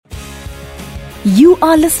You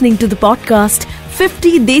are listening to the podcast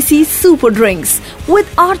 50 Desi Super Drinks with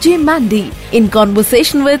RJ Mandy in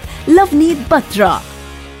conversation with Lavneet Batra.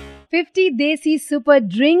 50 Desi Super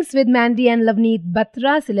Drinks with Mandy and Lavneet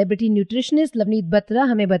Batra. Celebrity nutritionist Lovneet Batra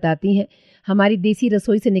हमें बताती हैं हमारी देसी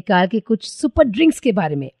रसोई से निकाल के कुछ सुपर ड्रिंक्स के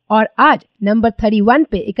बारे में। और आज नंबर 31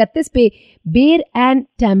 पे 31 पे बेर एंड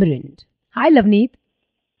टैमरिंड। हाय लवनीत।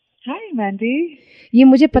 हाय मैंडी। ये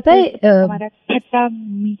मुझे पता है हमारा खट्टा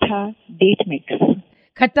मीठा डेट मिक्स।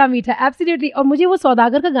 खट्टा मीठा, एब्सोल्युटली। और मुझे वो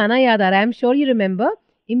सौदागर का गाना याद आ रहा है। I am sure you remember,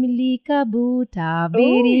 इमली का बूटा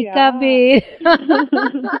बेरी का बेर।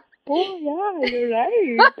 Oh yeah, you're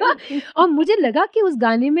right. और मुझे लगा कि उस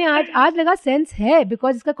गाने में आज लगा सेंस है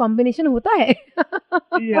बिकॉज इसका कॉम्बिनेशन होता है।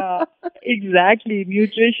 Yeah, exactly.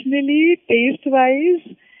 Nutritionally, taste wise,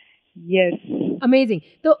 yes. Amazing.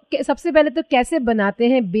 तो सबसे पहले तो कैसे बनाते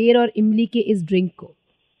हैं बेर और इमली के इस ड्रिंक को?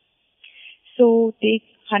 So take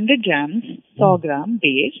 100 grams, 100 gram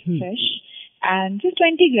beer, fresh, and just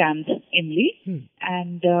 20 grams इमली।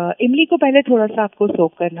 and इमली को पहले थोड़ा सा आपको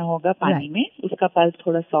सोक करना होगा पानी में, उसका पल्प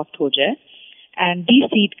थोड़ा सॉफ्ट हो जाए। एंड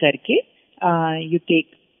डीसीड करके यू टेक,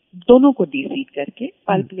 दोनों को डीसीड करके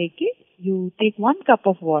पल्प लेके you take 1 cup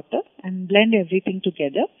of water and blend everything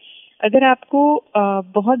together. अगर आपको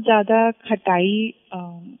बहुत ज्यादा खटाई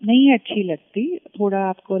नहीं अच्छी लगती, थोड़ा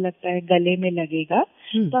आपको लगता है गले में लगेगा,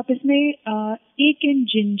 तो आप इसमें 1 इंच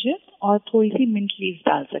जिंजर और थोड़ी सी मिंट लीव्स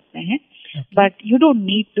डाल सकते हैं। But you don't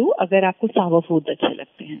need to, अगर आपको सावर फूड अच्छे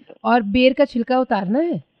लगते हैं तो। और बेर का छिलका उतारना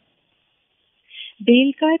है?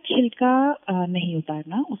 बेल का छिलका नहीं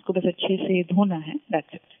उतारना, उसको बस अच्छे से धोना है,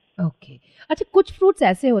 दैट्स इट। ओके। अच्छा, कुछ फ्रूट्स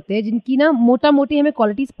ऐसे होते हैं जिनकी ना मोटा मोटी हमें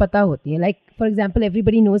क्वालिटीज पता होती हैं। Like for example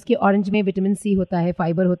everybody knows कि ऑरेंज में विटामिन सी होता है,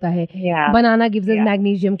 फाइबर होता है, बनाना गिव्स अस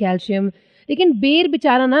मैग्नीशियम, कैल्शियम। लेकिन बेर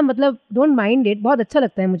बेचारा ना, मतलब डोंट माइंड इट, बहुत अच्छा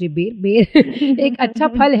लगता है मुझे बेर एक अच्छा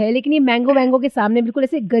फल है, लेकिन ये मैंगो के सामने बिल्कुल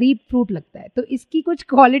ऐसे गरीब फ्रूट लगता है। तो इसकी कुछ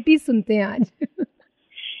क्वालिटीज सुनते हैं आज।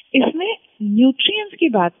 इसमें न्यूट्रिएंट्स की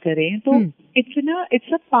बात करें तो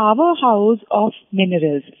it's a power house of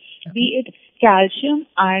minerals, B it calcium,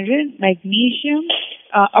 iron, magnesium,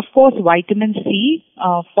 of course vitamin C,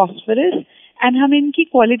 phosphorus. And हम इनकी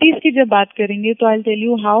क्वालिटीज की जब बात करेंगे तो आई टेल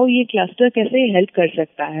यू हाउ ये क्लस्टर कैसे हेल्प कर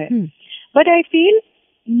सकता है। बट आई फील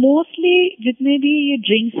मोस्टली जितने भी ये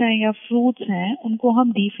ड्रिंक्स हैं या फ्रूट्स हैं, उनको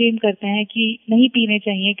हम डिफेम करते हैं कि नहीं पीने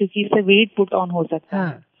चाहिए क्योंकि इससे वेट पुट ऑन हो सकता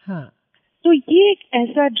है। हाँ। तो ये एक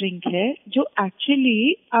ऐसा ड्रिंक है जो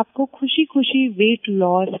एक्चुअली आपको खुशी खुशी वेट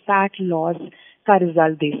लॉस, फैट लॉस का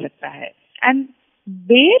रिजल्ट दे सकता है। And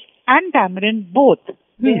bear and tamarind both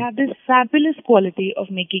they have this fabulous quality of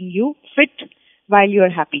making you fit while you're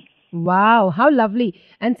happy. Wow, how lovely.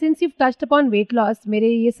 And since you've touched upon weight loss, मेरे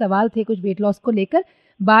ये सवाल थे कुछ weight loss को लेकर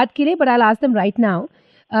बात के लिए, but I'll ask them right now.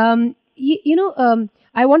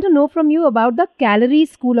 I want to know from you about the calorie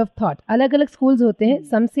school of thought. अलग अलग schools होते हैं.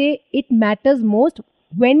 Some say it matters most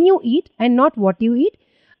when you eat and not what you eat.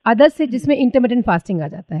 Others से जिसमें intermittent fasting आ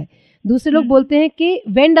जाता है। दूसरे लोग बोलते हैं कि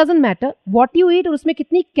when doesn't matter what you eat और उसमें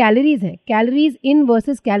कितनी कैलोरीज हैं, calories in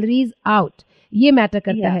versus calories out, ये मैटर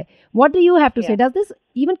करता है। What do you have to say? Does this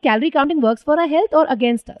even calorie counting works for our health or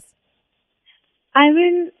against us? I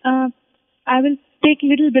will take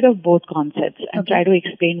little bit of both concepts and try to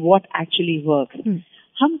explain what actually works.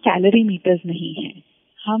 हम calorie meters नहीं हैं,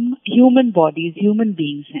 हम human bodies, human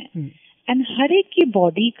beings हैं। And हर एक की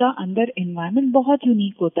body का अंदर एनवायरनमेंट बहुत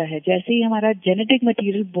यूनिक होता है। जैसे ही हमारा जेनेटिक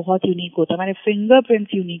मटेरियल बहुत यूनिक होता है, हमारे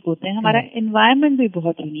फिंगरप्रिंट्स यूनिक होते हैं, हमारा एनवायरनमेंट भी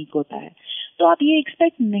बहुत यूनिक होता है। तो आप ये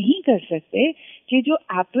एक्सपेक्ट नहीं कर सकते कि जो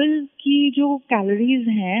एप्पल की जो कैलोरीज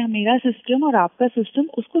हैं, मेरा सिस्टम और आपका सिस्टम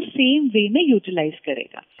उसको सेम वे में यूटिलाइज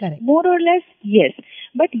करेगा। मोर और लेस यस,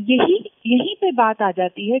 बट यही पे बात आ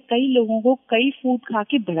जाती है। कई लोगों को कई फूड खा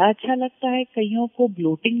के बड़ा अच्छा लगता है, कईयों को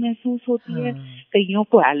ब्लोटिंग महसूस होती है, कईयों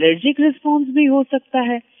को एलर्जिक रिस्पॉन्स भी हो सकता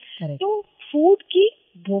है। तो फूड की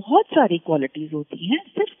बहुत सारी क्वालिटीज होती हैं,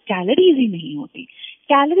 सिर्फ कैलोरीज ही नहीं होती।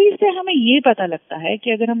 कैलोरीज से हमें ये पता लगता है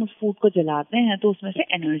कि अगर हम उस फूड को जलाते हैं तो उसमें से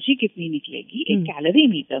एनर्जी कितनी निकलेगी एक कैलोरी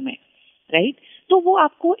मीटर में, राइट? तो वो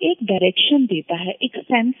आपको एक डायरेक्शन देता है, एक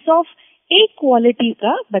सेंस ऑफ एक क्वालिटी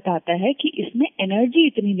का बताता है कि इसमें एनर्जी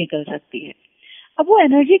इतनी निकल सकती है। अब वो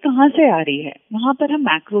एनर्जी कहाँ से आ रही है? वहां पर हम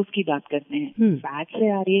मैक्रोज की बात करते हैं। फैट से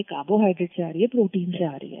आ रही है, कार्बोहाइड्रेट से आ रही है, प्रोटीन से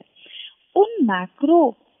आ रही है। उन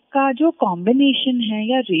मैक्रो का जो कॉम्बिनेशन है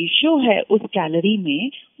या रेशियो है उस कैलोरी में,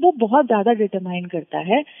 वो बहुत ज्यादा डिटरमाइन करता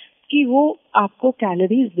है कि वो आपको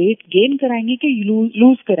कैलोरीज वेट गेन कराएंगी कि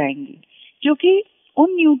लूज कराएंगी, क्योंकि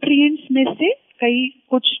उन न्यूट्रिएंट्स में से कई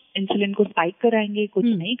कुछ इंसुलिन को स्पाइक कराएंगे, कुछ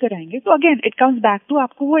नहीं कराएंगे। तो again it comes back to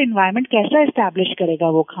आपको वो एनवायरनमेंट कैसा एस्टैब्लिश करेगा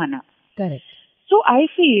वो खाना। Correct. So I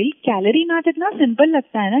feel calorie math इतना सिंपल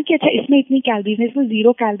लगता है ना कि अच्छा इसमें इतनी कैलोरीज है, इसमें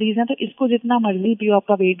 0 कैलोरीज है, तो इसको जितना मर्जी पियो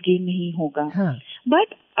आपका वेट गेन नहीं होगा.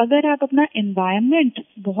 बट अगर आप अपना एनवायरनमेंट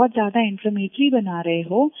बहुत ज्यादा इन्फ्लेमेटरी बना रहे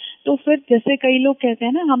हो, तो फिर जैसे कई लोग कहते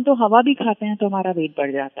हैं ना, हम तो हवा भी खाते हैं तो हमारा वेट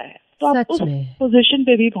बढ़ जाता है, तो आप उस पोजीशन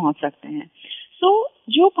पे भी पहुंच सकते हैं. सो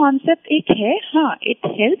जो कॉन्सेप्ट एक है, हाँ,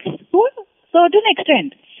 it helps to certain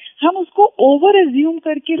extent. हम उसको ओवर एज्यूम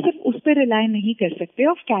करके सिर्फ उस पर रिलाई नहीं कर सकते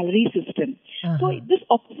ऑफ कैलोरी सिस्टम. तो this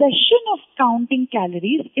obsession of counting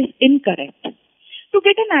calories is incorrect. To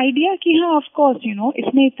get an idea कि हाँ, ऑफ कोर्स यू नो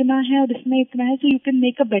इसमें इतना है और इसमें इतना है, so you can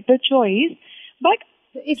make a better choice. But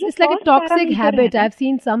it's like a toxic habit. I've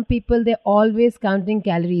seen some people, they're always counting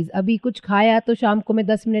calories. अभी कुछ खाया तो शाम को मैं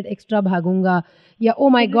 10 मिनट एक्स्ट्रा भागूंगा, या oh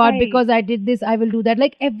my god, because I did this I will do that.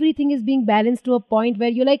 Like everything is being balanced to a point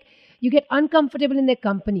where you get uncomfortable in their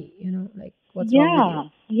company, like what's wrong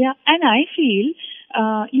with you? Yeah, and I feel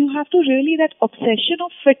you have to really, that obsession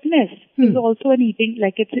of fitness is also an eating,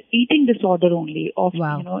 like it's an eating disorder only of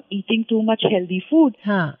eating too much healthy food.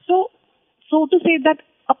 So to say that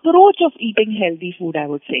approach of eating healthy food, I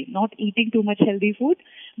would say, not eating too much healthy food,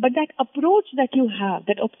 but that approach that you have,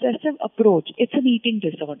 that obsessive approach, it's an eating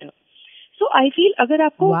disorder. So I feel अगर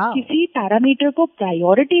आपको किसी parameter को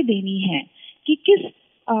priority देनी है कि किस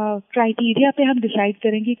criteria पे हम डिसाइड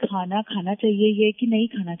करेंगे खाना खाना चाहिए ये कि नहीं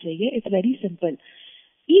खाना चाहिए, it's very simple.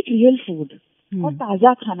 Eat real food और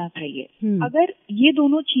ताजा खाना खाइए. अगर ये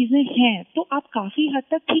दोनों चीजें हैं तो आप काफी हद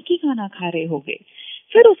तक ठीक ही खाना खा रहे होगे.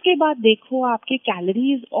 फिर उसके बाद देखो आपके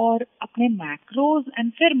कैलोरीज और अपने मैक्रोज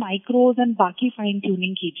एंड फिर माइक्रोज एंड बाकी फाइन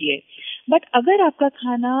ट्यूनिंग कीजिए. बट अगर आपका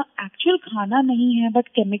खाना एक्चुअल खाना नहीं है बट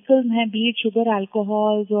केमिकल्स हैं, बी इट शुगर,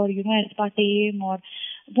 अल्कोहल्स और एस्पार्टेम और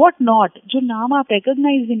what not, जो नाम आप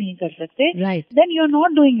recognize भी नहीं कर सकते, then you're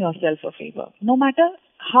not doing yourself a favor, no matter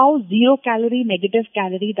how 0 calorie, negative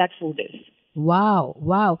calorie that food is.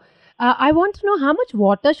 Wow. I want to know how much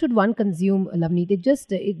water should one consume, Lavneet.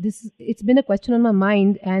 It's been a question on my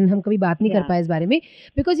mind and हम कभी बात नहीं कर पाए इस बारे में,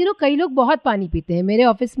 because कई लोग बहुत पानी पीते हैं. मेरे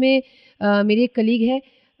ऑफिस में मेरी एक कलीग है,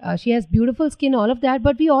 she has beautiful skin, all of that,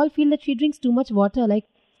 but we all feel that she drinks too much water,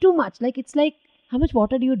 like too much, like it's like how much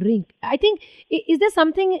water do you drink? I think, is there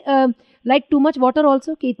something like too much water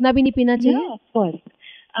also, कि इतना भी नहीं पीना चाहिए? Yeah, of course.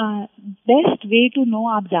 Best way to know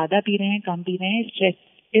आप ज़्यादा P रहे हैं कम पी रहे हैं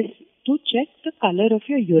is to check the color of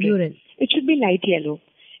your urine. It should be light yellow.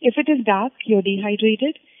 If it is dark, you're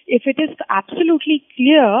dehydrated. If it is absolutely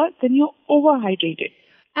clear, then you're overhydrated.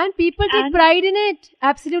 And people take pride in it.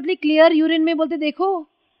 Absolutely clear urine में बोलते देखो,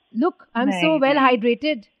 look, I'm so well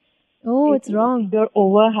hydrated. Oh, it's wrong. You're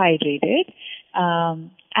overhydrated.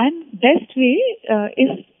 And best way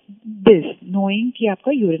is this, knowing कि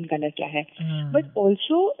आपका urine colour क्या है. But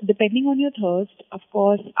also depending on your thirst, of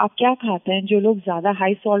course, आप क्या खाते हैं. जो लोग ज्यादा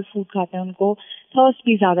हाई सॉल्ट फूड खाते हैं उनको थर्स्ट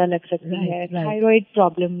भी ज्यादा लग सकती है. थायराइड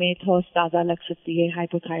प्रॉब्लम में थर्स्ट ज्यादा लग सकती है.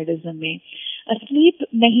 हाइपोथायराइडिज्म में स्लीप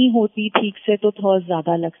नहीं होती ठीक से तो थर्स्ट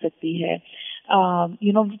ज्यादा लग सकती है.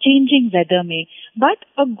 Changing weather में. But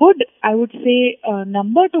a good, I would say,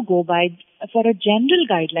 number to go by for a general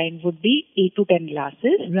guideline would be 8 to 10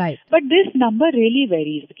 glasses. Right. But this number really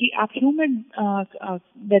varies. कि आप humid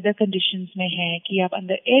weather conditions में हैं, कि आप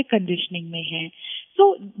अंदर air conditioning में हैं. So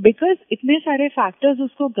because इतने सारे factors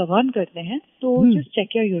उसको govern करते हैं, तो just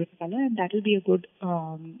check your urine color and that will be a good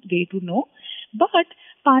way to know. But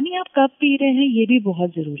पानी आप कब पी रहे हैं ये भी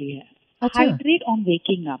बहुत जरूरी है. Hydrate on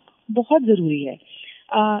waking up. बहुत जरूरी है.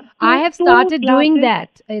 I have started doing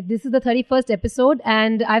that. This is the 31st episode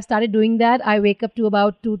and I've started doing that. I wake up to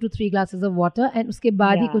about 2 to 3 glasses of water and उसके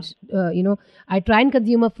बाद ही कुछ I try and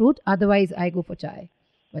consume a fruit, otherwise I go for chai.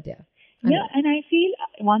 But and I feel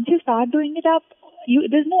once you start doing it up,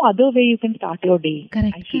 there's no other way you can start your day.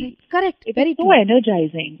 Correct. It's very so true.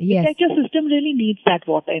 Energizing. Yes. It's like your system really needs that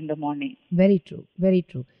water in the morning. Very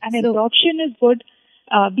true. And absorption is good.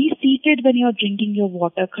 Be seated when you're drinking your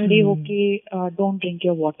water. खड़े होके don't drink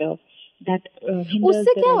your water. That hinders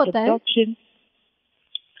the absorption.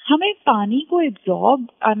 हमें पानी को absorb,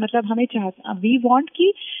 मतलब हमें we want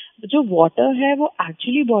कि जो water है वो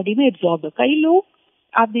actually body में absorb हो. कई लोग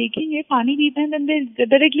आप देखेंगे पानी पीते हैं then they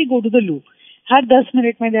directly go to the loo. हर 10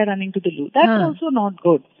 मिनट में they are running to the loo. That's also not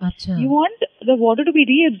good. You want the water to be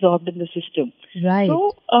reabsorbed in the system. Right.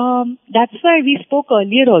 So that's why we spoke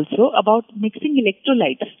earlier also about mixing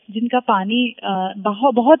electrolytes. जिनका पानी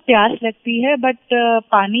बहुत प्यास लगती है but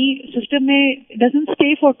पानी system में doesn't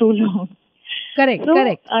stay for too long. Correct.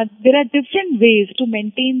 There are different ways to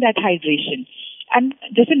maintain that hydration. And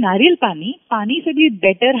जैसे नारियल पानी से भी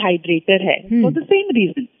बेटर हाइड्रेटर है फॉर द सेम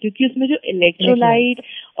रीजन, क्योंकि उसमें जो इलेक्ट्रोलाइट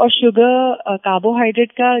और शुगर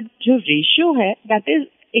कार्बोहाइड्रेट का जो रेशियो है that is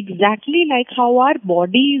exactly like how our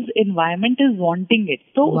body's environment is wanting it.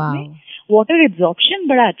 तो उसमें water absorption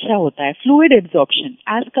बड़ा अच्छा होता है, fluid absorption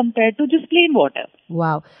as compared to just plain water.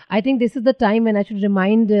 Wow, I think this is the time when I should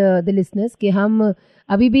remind the listeners कि हम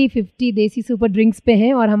अभी भी 50 देसी सुपर ड्रिंक्स पे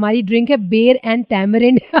हैं और हमारी ड्रिंक है bear and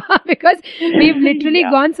tamarind because we've literally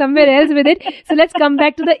gone somewhere else with it. So let's come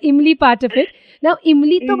back to the इमली part of it. Now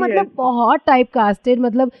इमली तो मतलब बहुत टाइप कास्टेड,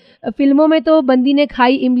 मतलब फिल्मों में तो बंदी ने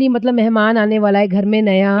खाई इमली मतलब मेहमान आने वाला है घर में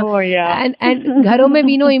नया, एंड घरों में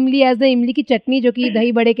वी नो इमली एज द इमली की चटनी जो कि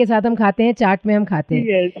दही बड़े के साथ हम खाते हैं, चाट में हम खाते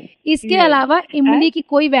हैं. इसके अलावा इमली की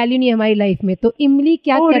कोई वैल्यू नहीं हमारी लाइफ में. तो इमली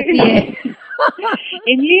क्या करती है?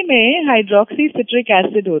 इमली में हाइड्रोक्सी सिट्रिक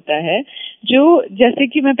एसिड होता है, जो जैसे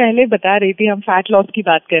कि मैं पहले बता रही थी, हम फैट लॉस की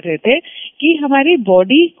बात कर रहे थे, कि हमारी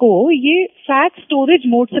बॉडी को ये फैट स्टोरेज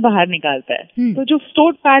मोड से बाहर निकालता है. तो जो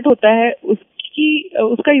स्टोर्ड फैट होता है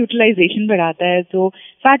उसका यूटिलाइजेशन बढ़ाता है, जो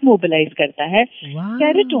फैट मोबिलाइज करता है.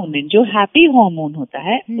 सेरोटोनिन जो हैप्पी हार्मोन होता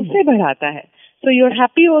है उसे बढ़ाता है. So you're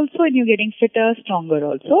happy also and you're getting fitter, stronger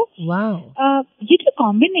also. Wow. ये जो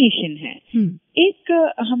कॉम्बिनेशन है, एक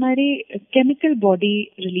हमारे केमिकल बॉडी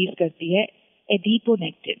रिलीज करती है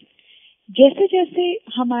एडिपोनेक्टिन. जैसे जैसे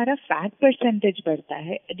हमारा फैट परसेंटेज बढ़ता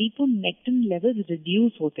है, एडिपोनेक्टिन लेवल्स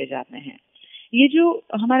रिड्यूस होते जाते हैं. ये जो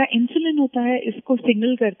हमारा इंसुलिन होता है इसको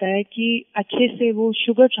सिग्नल करता है कि अच्छे से वो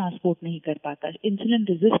शुगर ट्रांसपोर्ट नहीं कर पाता, इंसुलिन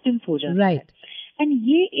रेजिस्टेंस हो जाता है. एंड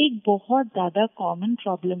ये एक बहुत ज्यादा कॉमन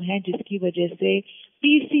प्रॉब्लम है जिसकी वजह से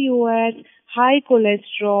PCOS, high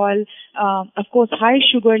cholesterol, of course high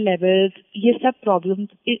sugar levels, ये सब प्रॉब्लम्स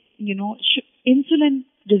इंसुलिन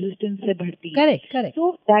रेजिस्टेंस से बढ़ती है. Correct.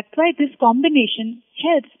 So that's why this combination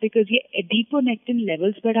helps, because ये एडिपोनेक्टिन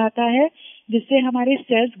लेवल्स बढ़ाता है जिससे हमारे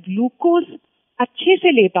सेल्स ग्लूकोज अच्छे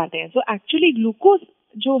से ले पाते हैं. सो एक्चुअली ग्लूकोज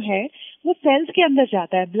जो है वो सेल्स के अंदर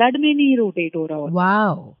जाता है, ब्लड में नहीं रोटेट हो रहा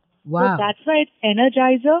होता. Wow. So that's why it's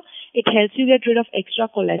energizer. It helps you get rid of extra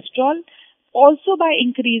cholesterol. Also by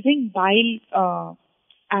increasing bile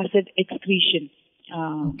acid excretion.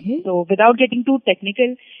 Okay. So without getting too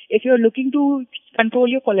technical, if you're looking to control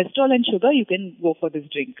your cholesterol and sugar, you can go for this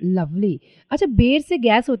drink. Lovely. अच्छा, बेर से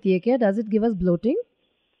gas होती है क्या? Does it give us bloating?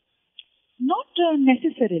 Not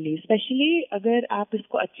necessarily, especially अगर आप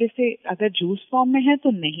इसको अच्छे से, अगर जूस फॉर्म में है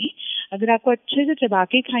तो नहीं, अगर आपको अच्छे से चबा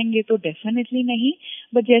के खाएंगे तो डेफिनेटली नहीं.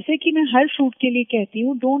 बट जैसे कि मैं हर फ्रूट के लिए कहती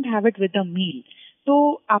हूँ, don't have it with a मील,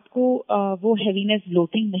 तो आपको वो हेवीनेस,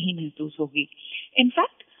 ब्लोटिंग नहीं महसूस होगी.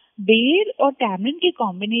 इनफैक्ट बेर और टैमरिंड के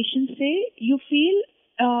कॉम्बिनेशन से you feel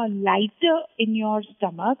lighter in your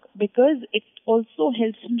stomach because it also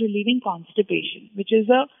helps in relieving constipation, which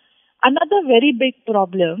is another very big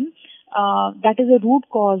problem. That is a root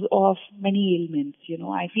cause of many ailments.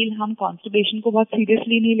 I feel हम constipation को बहुत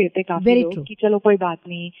seriously नहीं लेते काफी लोग, कि चलो कोई बात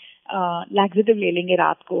नहीं, laxative ले लेंगे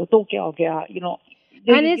रात को तो क्या हो गया,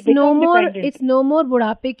 And it's no more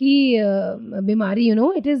बुढ़ापे की बीमारी,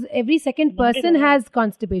 it is every second person has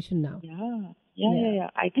constipation now. Yeah.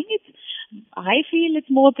 I feel it's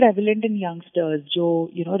more prevalent in youngsters जो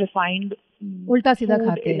refined उल्टा सीधा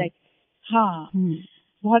खाते हैं. हाँ,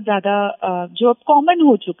 बहुत ज्यादा जो अब कॉमन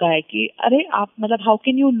हो चुका है कि अरे आप मतलब how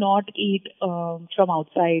can you not eat from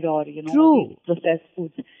outside और processed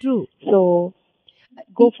foods. True. So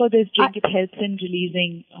go for this drink. It helps in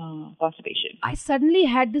releasing constipation. I suddenly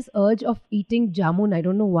had this urge of eating jamun. I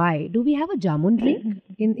don't know why. Do we have a jamun drink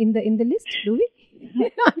in the list? Do we?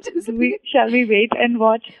 Shall we wait and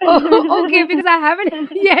watch? Okay, because I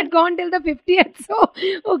haven't yet gone till the 50th, so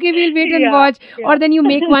okay, we'll wait and watch. Or then you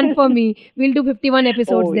make one for me. We'll do 51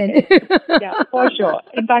 episodes then. Yeah, for sure.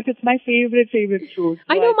 In fact, it's my favorite fruit.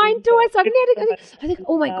 I know, mine too. I suddenly I think,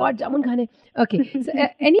 oh my God, jamun khane. Okay, so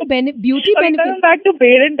any beauty benefit? Coming back to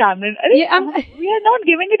Baer and Tamarind. We are not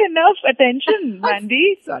giving it enough attention, Mandy.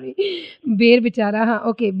 Sorry, Baer bichara.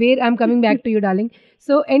 Okay, Baer, I'm coming back to you, darling.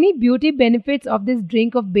 So, any beauty benefits of this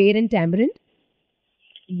drink of Baer and Tamarind?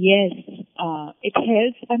 Yes, it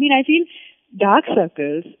helps. I mean, I feel dark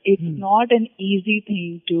circles, it's not an easy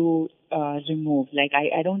thing to remove. Like,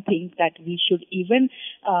 I don't think that we should even,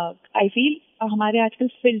 I feel हमारे आजकल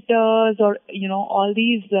filters और all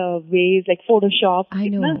these ways like Photoshop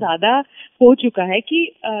इतना ज़्यादा हो चुका है कि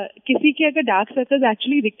किसी के अगर dark circles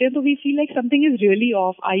actually दिखते हैं तो we feel like something is really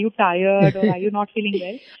off. Are you tired or are you not feeling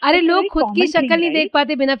well? अरे लोग खुद की शक्ल नहीं देख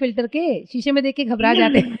पाते बिना फिल्टर के, शीशे में देख के घबरा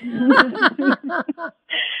जाते.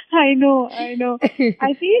 I know.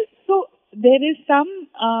 I feel so there is some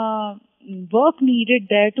work needed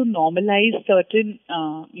there to normalize certain,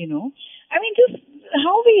 I mean, just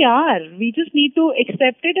how we are. We just need to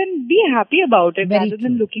accept it and be happy about it rather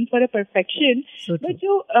than looking for a perfection. So but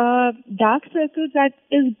jo dark circles, that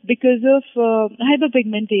is because of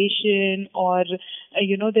hyperpigmentation or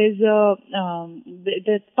there's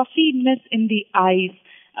the puffiness in the eyes.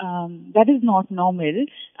 That is not normal.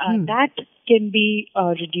 That can be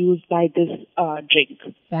reduced by this drink.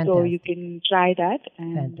 Fantastic. So you can try that,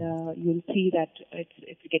 and you'll see that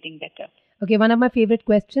it's getting better. Okay, one of my favorite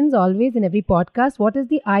questions always in every podcast: what is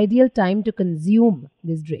the ideal time to consume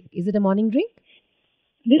this drink? Is it a morning drink?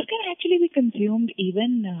 This can actually be consumed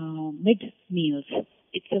even mid meals.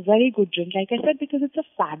 It's a very good drink, like I said, because it's a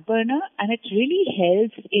fat burner and it really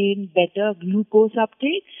helps in better glucose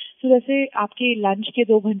uptake. So जैसे आपके lunch के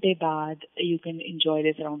 2 घंटे बाद you can enjoy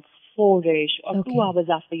this around 4ish or 2 hours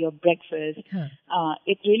after your breakfast.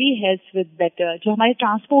 It really helps with better. जो हमारे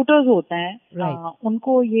transporters होते हैं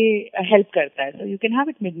उनको ये help करता है. So you can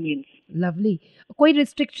have it mid meals. Lovely. कोई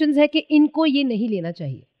restrictions है कि इनको ये नहीं लेना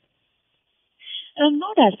चाहिए?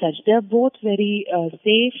 Not as such. They are both very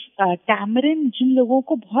safe. Tamarind जिन लोगों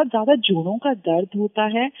को बहुत ज्यादा जोड़ों का दर्द होता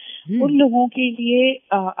है, उन लोगों के लिए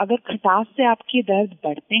अगर खटास से आपके दर्द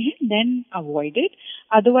बढ़ते हैं, then avoid it.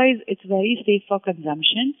 Otherwise, it's very safe for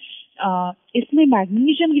consumption. इसमें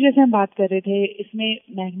मैग्नीशियम की जैसे हम बात कर रहे थे, इसमें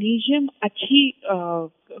मैग्नीशियम अच्छी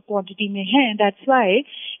क्वांटिटी में है. That's why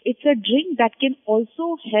it's a drink that can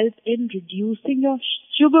also help in reducing your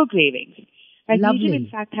sugar cravings. Magnesium, in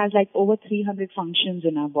fact, has like over 300 functions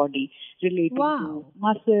in our body related to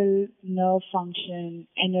muscle, nerve function,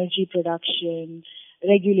 energy production,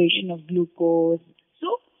 regulation of glucose.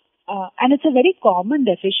 So, and it's a very common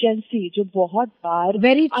deficiency, जो बहुत बार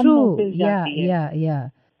very true. Yeah.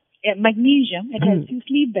 Magnesium, it helps you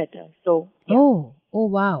sleep better. So, yeah. Oh,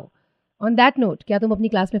 wow. On that note, क्या तुम अपनी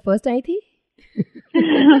class में first आई थी?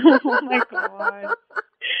 Oh my God.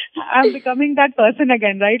 I'm becoming that person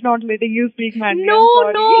again, right? Not letting you speak Mandarin. No,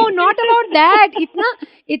 not about that.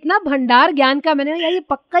 इतना भंडार ज्ञान का मैंने यार ये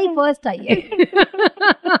पक्का ही फर्स्ट आई है.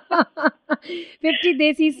 50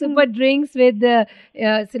 देसी super drinks with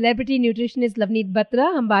celebrity nutritionist Lovneet Batra.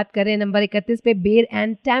 हम बात कर रहे हैं नंबर 31 पे बेर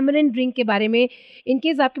एंड टैमरिंड ड्रिंक के बारे में.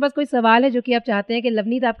 इनकेस आपके पास कोई सवाल है जो कि आप चाहते हैं कि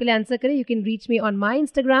लवनीत आपके लिए आंसर करे, you can reach me on my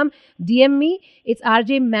Instagram, DM me. It's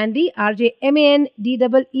RJ Mandy,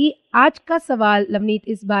 RJMANDEE. आज का सवाल लवनीत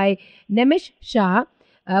इज बाय नमिश शाह.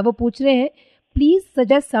 वो पूछ रहे हैं, please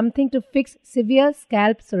suggest something to fix severe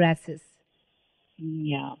scalp psoriasis.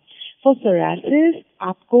 For psoriasis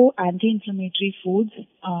आपको एंटी इन्फ्लेमेटरी फूड्स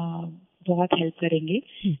बहुत हेल्प करेंगे.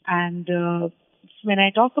 And when I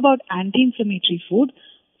talk about anti inflammatory food,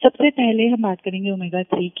 सबसे पहले हम बात करेंगे ओमेगा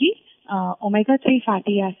 3 की. ओमेगा 3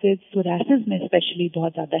 फैटी एसिड्स सोरासिस में स्पेशली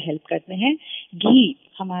बहुत ज्यादा हेल्प करते हैं. घी,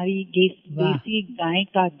 हमारी देसी गाय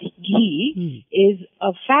का घी is a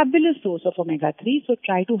fabulous source of omega 3. So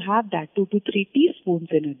try to have that 2 to 3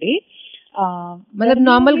 teaspoons in a day. मतलब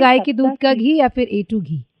नॉर्मल गाय के दूध का घी या फिर A2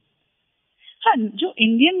 घी? हाँ, जो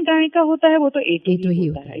इंडियन गाय का होता है वो तो A2 ही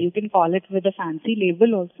होता है. You can call it with a fancy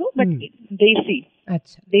label also, but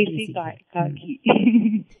देसी गाय का घी.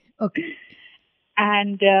 ओके.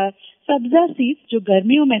 एंड सब्जा सीड्स, जो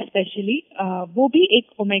गर्मियों में स्पेशली, वो भी एक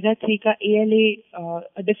ओमेगा 3 का ALA,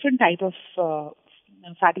 different type of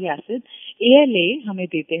fatty acid. ALA हमें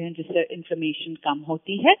देते हैं जिससे इन्फ्लेमेशन कम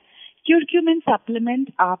होती है. क्यूरक्यूमिन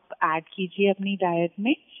सप्लीमेंट आप ऐड कीजिए अपनी डाइट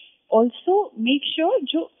में. ऑल्सो मेक श्योर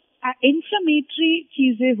जो इन्फ्लेमेटरी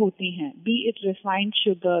चीजें होती हैं, be it refined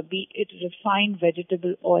sugar, B it refined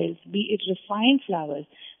vegetable oils, B it refined flowers,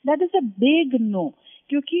 that is a big no.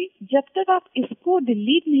 क्योंकि जब तक आप इसको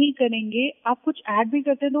डिलीट नहीं करेंगे, आप कुछ ऐड भी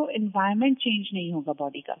करते हैं तो एनवायरनमेंट चेंज नहीं होगा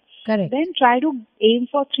बॉडी का. Then try to M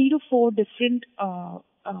for 3 to 4 different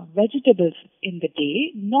vegetables in the day,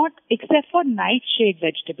 not except for nightshade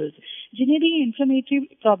vegetables. जिन्हें भी inflammatory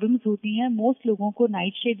problems होती हैं, most लोगों को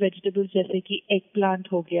nightshade vegetables जैसे कि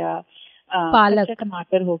eggplant हो गया, पालक,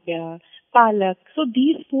 टमाटर हो गया, पालक. So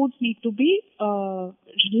these foods need to be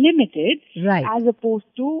limited, right, as opposed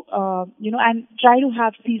to and try to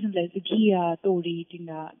have seasonal like ghiya, tori,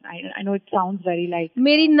 tinga. I know it sounds very like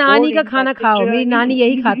मेरी नानी का खाना खाओ. मेरी नानी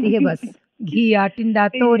यही खाती है बस, घिया, टिंडा,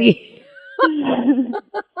 तोरी.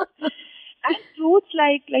 And fruits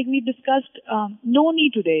like we discussed, noni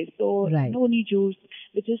today. So right, noni juice,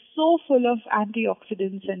 which is so full of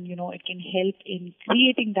antioxidants, and it can help in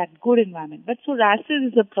creating that good environment. But psoriasis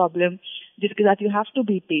is a problem जिसके साथ you have to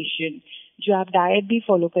be patient. जो आप diet भी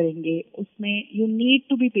follow करेंगे उसमें you need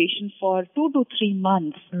to be patient for 2 to 3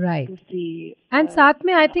 months, right, to see. And साथ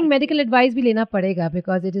में I think medical advice भी लेना पड़ेगा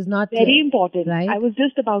because it is not very important, right? I was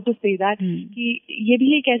just about to say that कि ये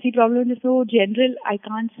भी एक ऐसी प्रॉब्लम जिसको general I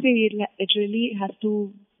can't say it really has to,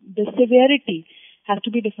 the severity has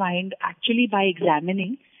to be defined actually by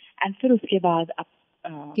examining, and फिर उसके बाद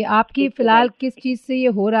कि आपकी फिलहाल किस चीज से ये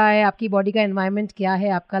हो रहा है, आपकी बॉडी का एनवायरनमेंट क्या है,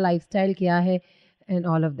 आपका लाइफस्टाइल क्या है, and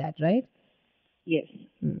all of that, right? Yes.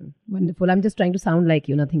 Wonderful. I'm just trying to sound like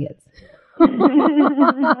you, nothing else.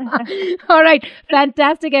 All right,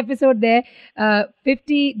 fantastic episode there.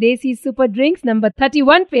 50 Desi Super Drinks number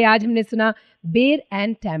 31 पे आज हमने सुना Baer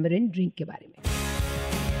and Tamarind drink के बारे में.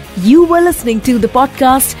 You were listening to the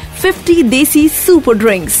podcast 50 Desi Super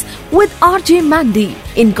Drinks with RJ Mandy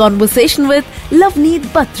in conversation with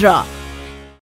Loveneet Batra.